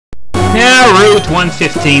Now, Route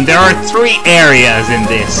 115, there are 3 areas in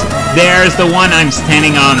this. There's the one I'm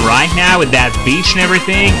standing on right now with that beach and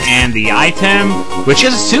everything, and the item, which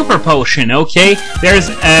is a super potion, okay? There's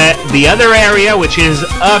the other area, which is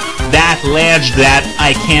up that ledge that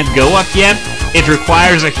I can't go up yet. It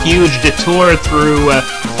requires a huge detour through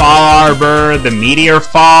Fall Arbor, the Meteor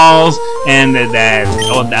Falls, and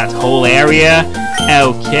that whole area.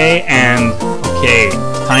 Okay, and okay,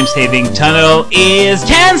 time-saving tunnel is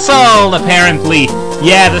cancelled, apparently.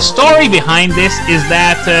 Yeah, the story behind this is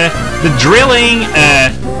that the drilling,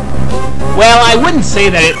 well, I wouldn't say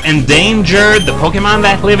that it endangered the Pokemon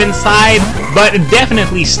that live inside, but it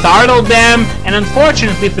definitely startled them, and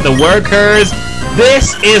unfortunately for the workers,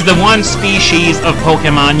 this is the one species of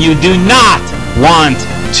Pokemon you do not want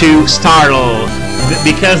to startle,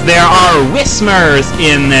 because there are Whismurs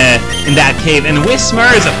in that cave, and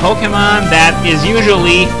Whismur is a Pokemon that is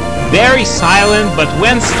usually very silent, but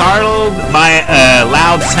when startled by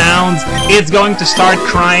loud sounds, it's going to start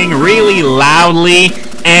crying really loudly,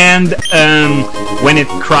 and when it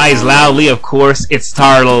cries loudly, of course, it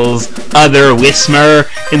startles other Whismur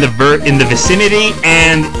in the vicinity,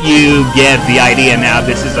 and you get the idea now.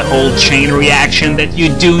 This is a whole chain reaction that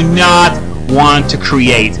you do not want to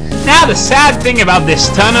create. Now, the sad thing about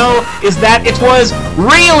this tunnel is that it was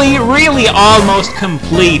really almost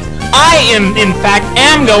complete. I in fact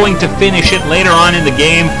am going to finish it later on in the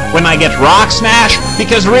game when I get Rock Smash,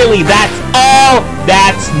 because really that's all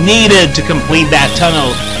that's needed to complete that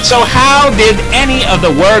tunnel. So how did any of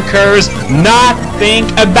the workers not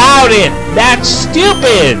think about it? That's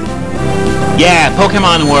stupid! Yeah,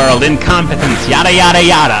 Pokemon World, incompetence, yada yada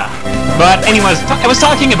yada. But anyways, I was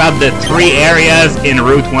talking about the 3 areas in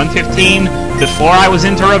Route 115 before I was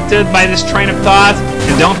interrupted by this train of thought.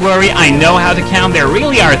 And don't worry, I know how to count. There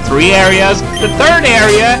really are 3 areas. The 3rd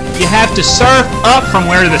area, you have to surf up from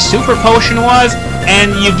where the Super Potion was,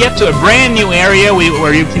 and you get to a brand new area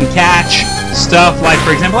where you can catch stuff like,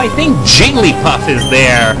 for example, I think Jigglypuff is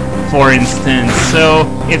there, for instance. So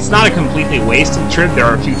it's not a completely wasted trip. There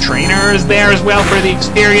are a few trainers there as well for the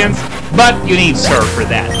experience. But you need Surf for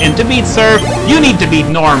that. And to beat Surf, you need to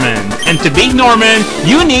beat Norman. And to beat Norman,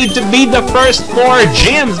 you need to beat the first 4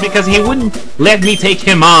 gyms, because he wouldn't let me take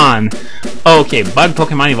him on. Okay, bug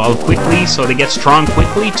Pokemon evolve quickly, so they get strong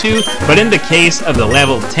quickly too. But in the case of the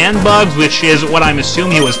level 10 bugs, which is what I'm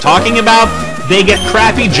assuming he was talking about, they get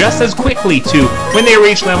crappy just as quickly too. When they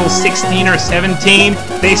reach level 16 or 17,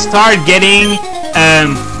 they start getting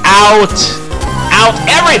out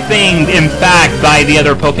everything, in fact, by the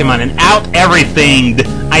other Pokemon, and out everything.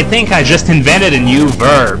 I think I just invented a new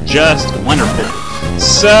verb. Just wonderful.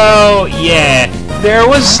 So, yeah, there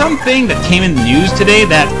was something that came in the news today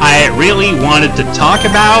that I really wanted to talk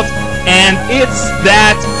about, and it's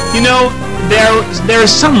that, you know,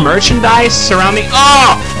 there's some merchandise surrounding...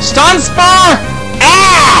 Oh! Stunspur!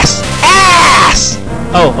 Ass! Ass!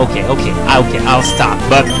 Oh, okay, I'll stop.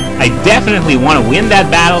 But I definitely want to win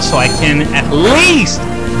that battle so I can at least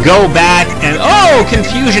go back and... Oh,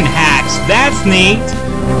 Confusion Hacks! That's neat!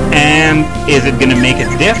 And is it gonna make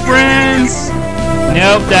a difference?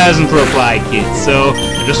 Nope, doesn't look like it. So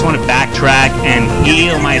I just want to backtrack and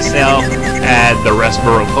heal myself at the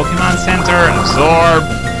Restboro Pokemon Center. Absorb.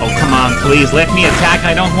 Oh, come on, please, let me attack.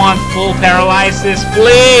 I don't want full paralysis.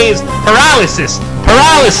 Please! Paralysis!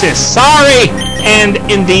 Paralysis! Sorry! And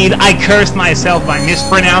indeed, I cursed myself by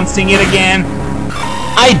mispronouncing it again.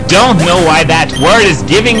 I don't know why that word is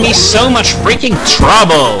giving me so much freaking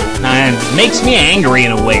trouble. And it makes me angry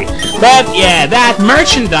in a way. But yeah, that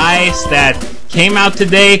merchandise that came out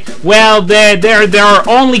today, well, there are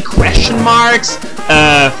only question marks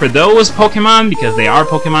for those Pokemon, because they are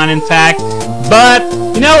Pokemon in fact. But,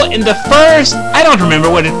 you know, in the first, I don't remember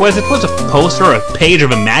what it was a poster or a page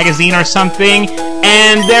of a magazine or something,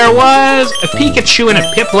 and there was a Pikachu and a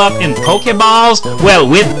Piplup in Pokeballs, well,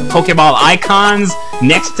 with Pokeball icons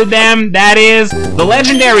next to them, that is, the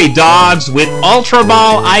legendary dogs with Ultra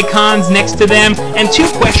Ball icons next to them, and 2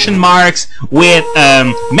 question marks with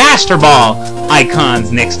Master Ball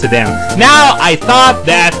icons next to them. Now, I thought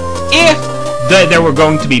that if there were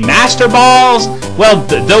going to be Master Balls, well,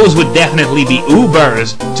 those would definitely be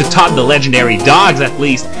Ubers to top the legendary dogs at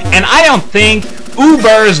least, and I don't think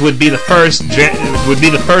Ubers would be the first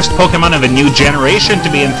Pokemon of a new generation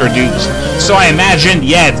to be introduced. So I imagined,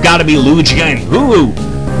 yeah, it's gotta be Lugia and Ho-Oh.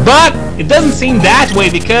 But it doesn't seem that way,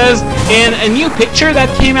 because in a new picture that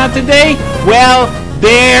came out today, well,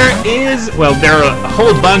 there are a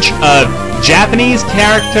whole bunch of Japanese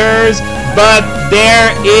characters, but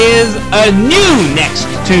there is a new next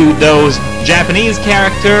to those Japanese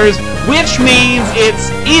characters, which means it's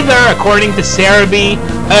either, according to Cerebi,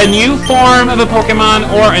 a new form of a Pokemon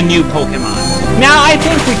or a new Pokemon. Now, I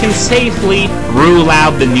think we can safely rule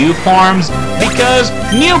out the new forms, because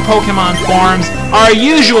new Pokemon forms are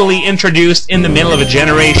usually introduced in the middle of a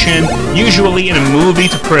generation, usually in a movie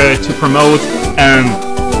to promote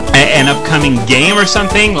an upcoming game or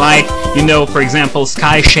something, like, you know, for example,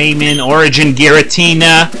 Sky Shaman, Origin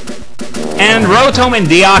Giratina. And Rotom and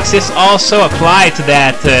Deoxys also apply to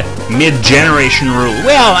that mid-generation rule.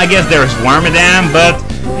 Well, I guess there's Wormadam, but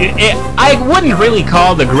I wouldn't really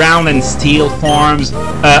call the Ground and Steel forms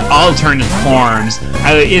alternate forms.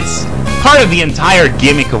 It's part of the entire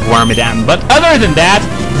gimmick of Wormadam. But other than that,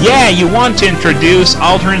 yeah, you want to introduce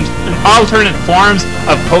alternate forms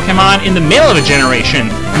of Pokemon in the middle of a generation,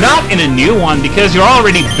 not in a new one, because you're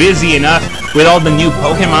already busy enough with all the new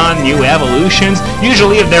Pokemon, new evolutions.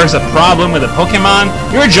 Usually if there's a problem with a Pokemon,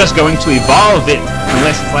 you're just going to evolve it,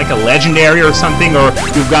 unless it's like a legendary or something, or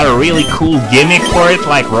you've got a really cool gimmick for it,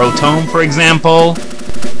 like Rotom, for example.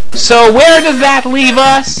 So where does that leave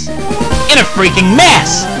us? In a freaking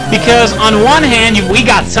mess! Because on one hand, we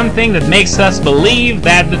got something that makes us believe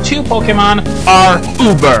that the two Pokemon are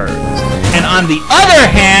Ubers. And on the other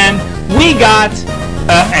hand, we got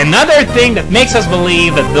another thing that makes us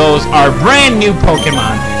believe that those are brand new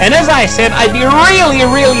Pokemon. And as I said, I'd be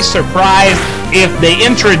really surprised if they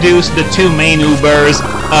introduced the two main Ubers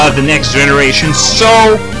of the next generation so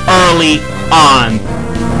early on.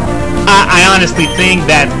 I honestly think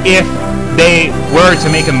that if they were to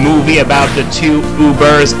make a movie about the two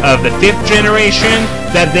Ubers of the 5th generation,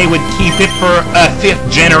 that they would keep it for a 5th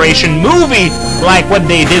generation movie, like what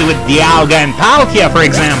they did with Dialga and Palkia, for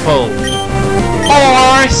example.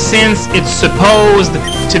 Or, since it's supposed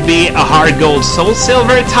to be a Hard Gold Soul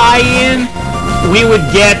Silver tie-in, we would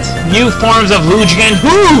get new forms of Lugia and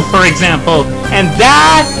Ho-Oh, for example. And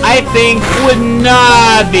that, I think, would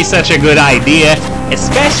not be such a good idea,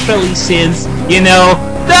 especially since, you know,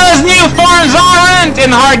 those new forms aren't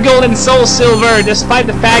in Hard Gold and Soul Silver, despite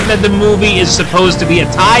the fact that the movie is supposed to be a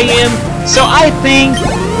tie-in. So I think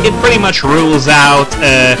it pretty much rules out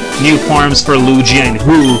new forms for Lugia and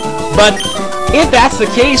Ho-Oh. But if that's the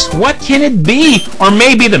case, what can it be? Or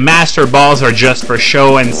maybe the Master Balls are just for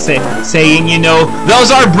show and saying, you know, those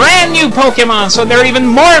are brand new Pokemon, so they're even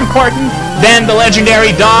more important than the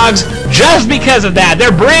legendary dogs just because of that.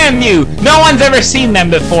 They're brand new. No one's ever seen them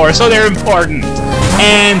before, so they're important.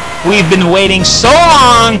 And we've been waiting so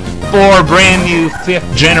long for brand new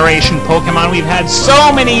 5th generation Pokemon. We've had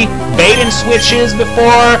so many bait and switches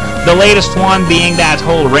before, the latest one being that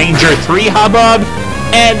whole Ranger 3 hubbub,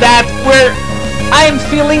 and that I'm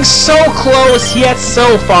feeling so close yet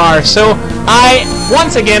so far. So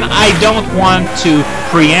once again, I don't want to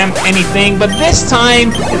preempt anything, but this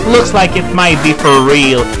time it looks like it might be for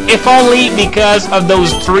real. If only because of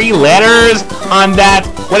those 3 letters on that,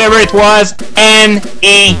 whatever it was,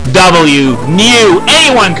 N-E-W, new.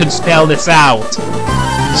 Anyone could spell this out.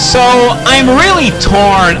 So I'm really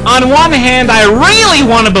torn. On one hand, I really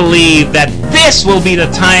want to believe that this will be the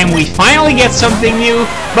time we finally get something new,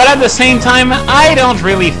 but at the same time, I don't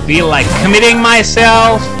really feel like committing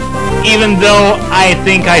myself, even though I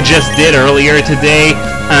think I just did earlier today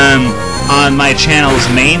on my channel's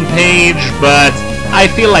main page, but I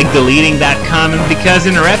feel like deleting that comment because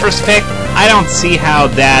in retrospect, I don't see how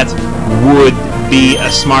that would be a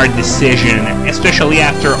smart decision, especially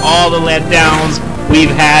after all the letdowns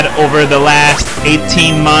we've had over the last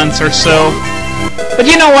 18 months or so. But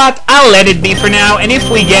you know what? I'll let it be for now, and if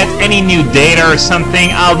we get any new data or something,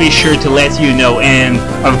 I'll be sure to let you know and,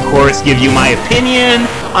 of course, give you my opinion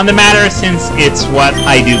on the matter since it's what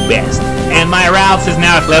I do best. And my Ralts is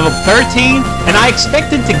now at level 13, and I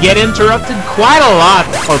expected to get interrupted quite a lot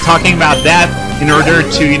while talking about that in order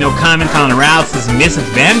to, you know, comment on Ralts'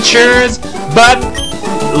 misadventures, but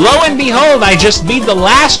lo and behold, I just beat the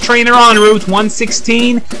last trainer on Route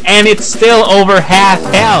 116, and it's still over half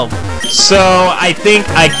health. So I think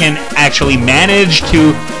I can actually manage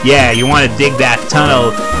to, yeah, you want to dig that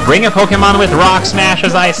tunnel. Bring a Pokemon with Rock Smash,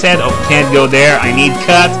 as I said. Oh, can't go there. I need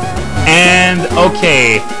Cut. And,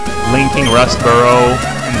 okay, linking Rustboro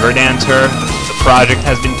and Verdantur. The project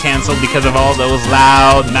has been cancelled because of all those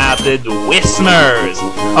loud-mouthed Whismers.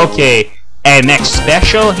 Okay, and next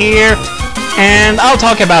special here. And I'll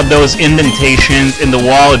talk about those indentations in the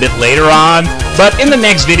wall a bit later on, but in the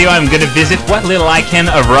next video I'm going to visit what little I can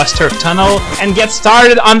of Rusturf Tunnel and get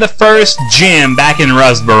started on the first gym back in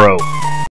Rustboro.